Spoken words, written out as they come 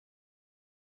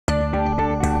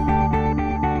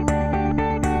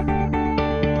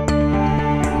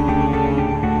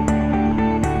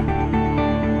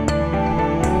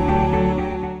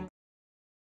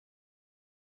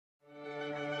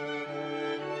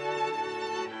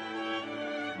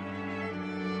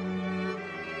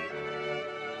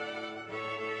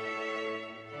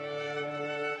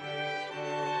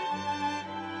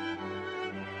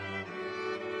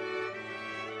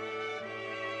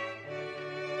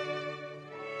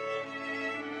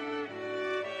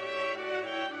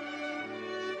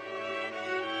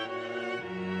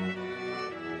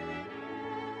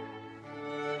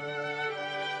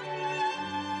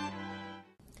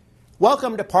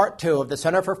Welcome to part 2 of the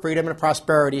Center for Freedom and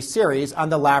Prosperity series on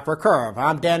the Laffer Curve.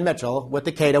 I'm Dan Mitchell with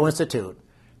the Cato Institute.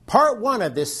 Part 1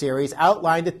 of this series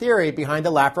outlined the theory behind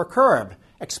the Laffer Curve,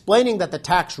 explaining that the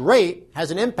tax rate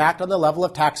has an impact on the level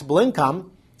of taxable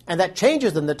income and that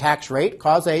changes in the tax rate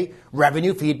cause a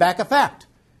revenue feedback effect.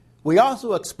 We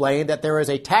also explained that there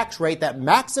is a tax rate that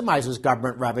maximizes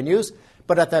government revenues,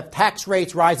 but if the tax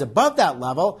rates rise above that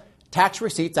level, tax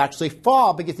receipts actually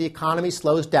fall because the economy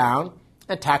slows down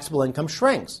and taxable income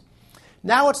shrinks.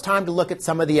 Now it's time to look at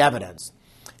some of the evidence.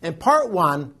 In part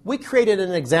 1, we created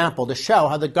an example to show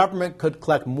how the government could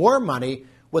collect more money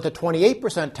with a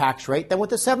 28% tax rate than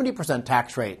with a 70%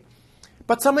 tax rate.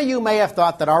 But some of you may have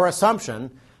thought that our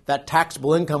assumption that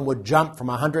taxable income would jump from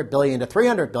 $100 billion to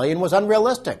 $300 billion was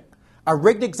unrealistic. A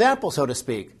rigged example, so to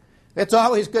speak. It's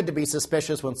always good to be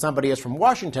suspicious when somebody is from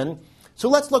Washington, so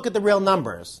let's look at the real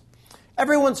numbers.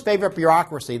 Everyone's favorite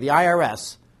bureaucracy, the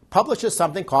IRS, publishes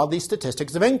something called the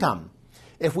Statistics of Income.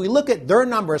 If we look at their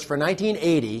numbers for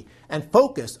 1980 and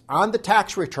focus on the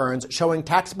tax returns showing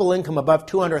taxable income above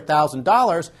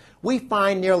 $200,000, we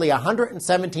find nearly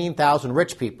 117,000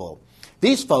 rich people.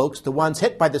 These folks, the ones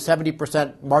hit by the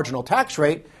 70% marginal tax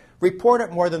rate,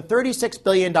 reported more than $36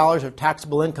 billion of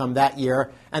taxable income that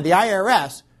year, and the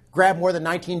IRS grabbed more than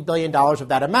 $19 billion of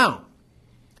that amount.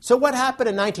 So what happened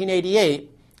in 1988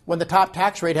 when the top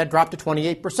tax rate had dropped to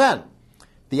 28%?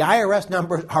 The IRS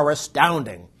numbers are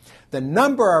astounding. The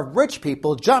number of rich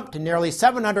people jumped to nearly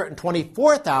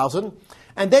 724,000,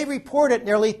 and they reported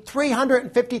nearly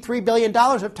 $353 billion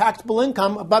of taxable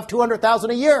income above $200,000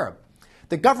 a year.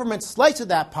 The government's slice of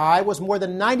that pie was more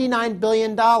than $99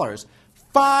 billion,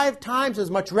 5 times as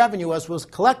much revenue as was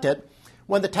collected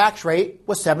when the tax rate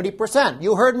was 70%.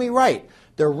 You heard me right.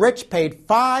 The rich paid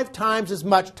 5 times as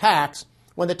much tax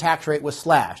when the tax rate was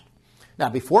slashed. Now,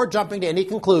 before jumping to any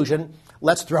conclusion,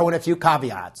 let's throw in a few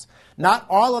caveats. Not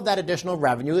all of that additional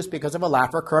revenue is because of a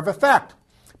Laffer Curve effect.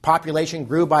 Population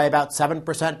grew by about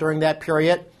 7% during that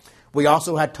period. We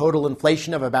also had total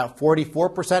inflation of about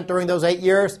 44% during those 8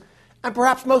 years. And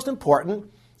perhaps most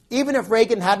important, even if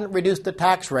Reagan hadn't reduced the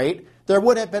tax rate, there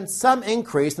would have been some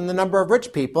increase in the number of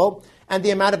rich people and the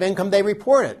amount of income they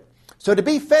reported. So to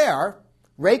be fair,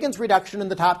 Reagan's reduction in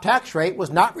the top tax rate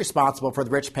was not responsible for the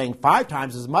rich paying 5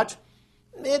 times as much.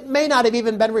 It may not have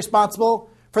even been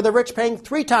responsible for the rich paying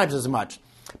 3 times as much.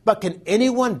 But can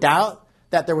anyone doubt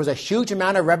that there was a huge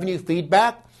amount of revenue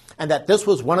feedback and that this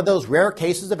was one of those rare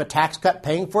cases of a tax cut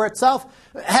paying for itself?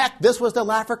 Heck, this was the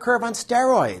Laffer Curve on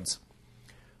steroids.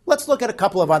 Let's look at a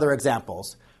couple of other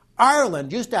examples.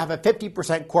 Ireland used to have a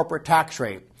 50% corporate tax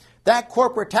rate. That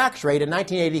corporate tax rate in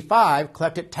 1985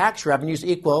 collected tax revenues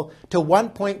equal to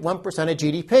 1.1% of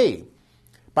GDP.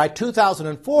 By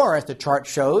 2004, as the chart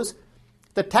shows,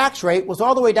 the tax rate was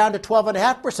all the way down to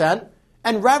 12.5%,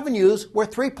 and revenues were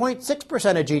 3.6%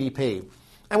 of GDP.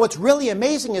 And what's really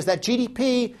amazing is that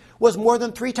GDP was more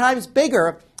than 3 times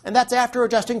bigger, and that's after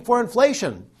adjusting for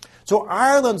inflation. So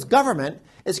Ireland's government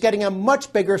is getting a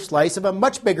much bigger slice of a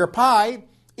much bigger pie,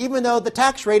 even though the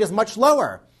tax rate is much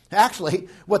lower. Actually,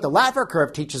 what the Laffer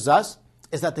Curve teaches us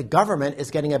is that the government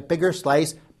is getting a bigger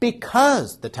slice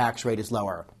because the tax rate is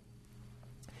lower.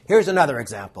 Here's another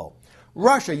example.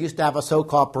 Russia used to have a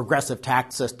so-called progressive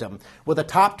tax system with a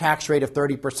top tax rate of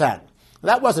 30%.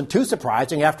 That wasn't too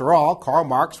surprising. After all, Karl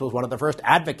Marx was one of the first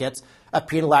advocates of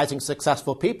penalizing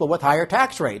successful people with higher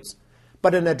tax rates.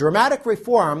 But in a dramatic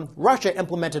reform, Russia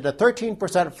implemented a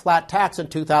 13% flat tax in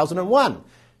 2001.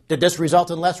 Did this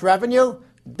result in less revenue?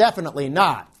 Definitely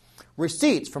not.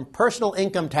 Receipts from personal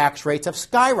income tax rates have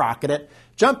skyrocketed,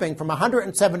 jumping from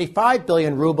 175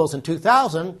 billion rubles in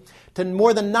 2000 to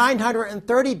more than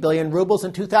 930 billion rubles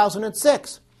in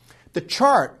 2006. The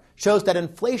chart shows that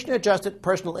inflation-adjusted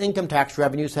personal income tax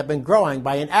revenues have been growing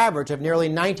by an average of nearly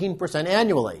 19%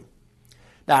 annually.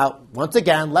 Now, once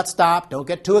again, let's stop. Don't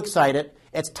get too excited.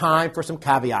 It's time for some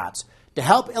caveats. To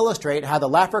help illustrate how the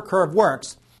Laffer Curve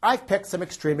works, I've picked some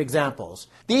extreme examples.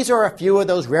 These are a few of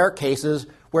those rare cases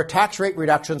where tax rate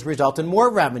reductions result in more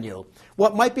revenue,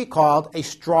 what might be called a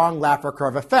strong Laffer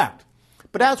Curve effect.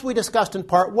 But as we discussed in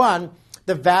part 1,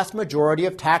 the vast majority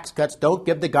of tax cuts don't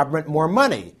give the government more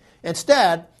money.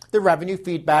 Instead, the revenue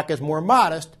feedback is more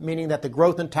modest, meaning that the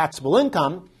growth in taxable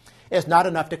income is not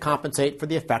enough to compensate for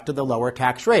the effect of the lower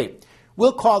tax rate.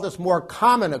 We'll call this more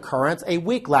common occurrence a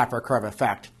weak Laffer Curve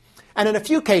effect. And in a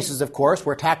few cases, of course,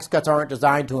 where tax cuts aren't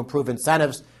designed to improve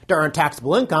incentives to earn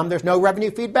taxable income, there's no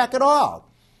revenue feedback at all.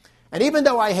 And even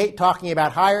though I hate talking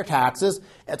about higher taxes,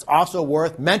 it's also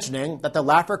worth mentioning that the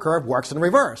Laffer Curve works in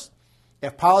reverse.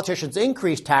 If politicians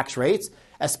increase tax rates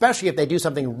especially if they do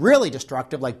something really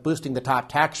destructive like boosting the top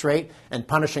tax rate and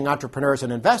punishing entrepreneurs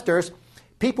and investors,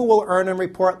 people will earn and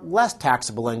report less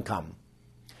taxable income.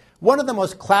 One of the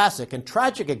most classic and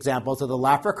tragic examples of the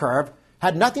Laffer Curve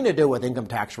had nothing to do with income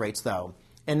tax rates, though.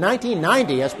 In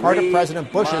 1990, as part of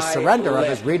President Bush's surrender of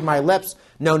his Read My Lips,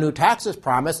 No New Taxes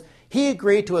promise, he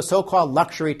agreed to a so-called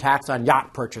luxury tax on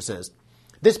yacht purchases.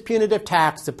 This punitive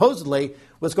tax supposedly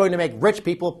was going to make rich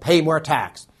people pay more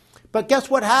tax. But guess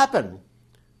what happened?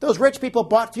 Those rich people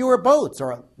bought fewer boats,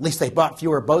 or at least they bought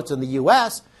fewer boats in the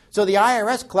U.S., so the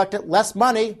IRS collected less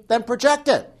money than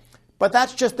projected. But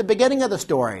that's just the beginning of the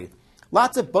story.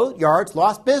 Lots of boat yards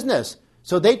lost business,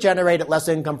 so they generated less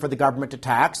income for the government to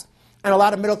tax, and a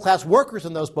lot of middle-class workers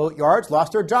in those boat yards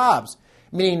lost their jobs,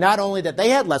 meaning not only that they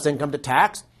had less income to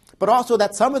tax, but also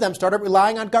that some of them started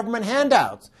relying on government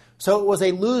handouts. So it was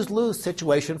a lose-lose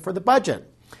situation for the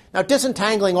budget. Now,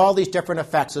 disentangling all these different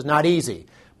effects is not easy,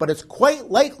 but it's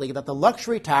quite likely that the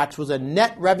luxury tax was a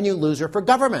net revenue loser for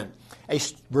government, a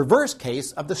reverse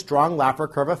case of the strong Laffer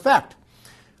Curve effect.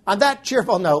 On that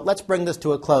cheerful note, let's bring this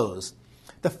to a close.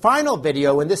 The final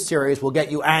video in this series will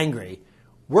get you angry.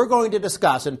 We're going to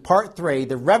discuss in Part 3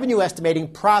 the revenue estimating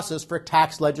process for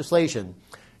tax legislation.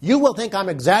 You will think I'm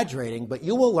exaggerating, but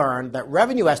you will learn that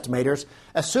revenue estimators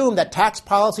assume that tax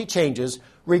policy changes,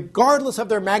 regardless of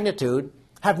their magnitude,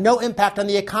 have no impact on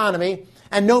the economy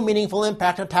and no meaningful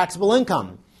impact on taxable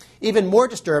income. Even more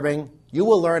disturbing, you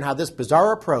will learn how this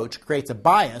bizarre approach creates a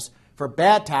bias for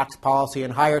bad tax policy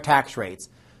and higher tax rates.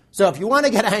 So if you want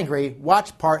to get angry,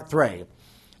 watch Part 3.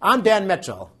 I'm Dan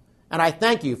Mitchell, and I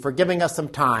thank you for giving us some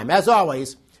time. As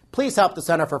always, please help the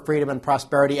Center for Freedom and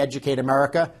Prosperity educate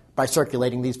America by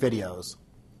circulating these videos.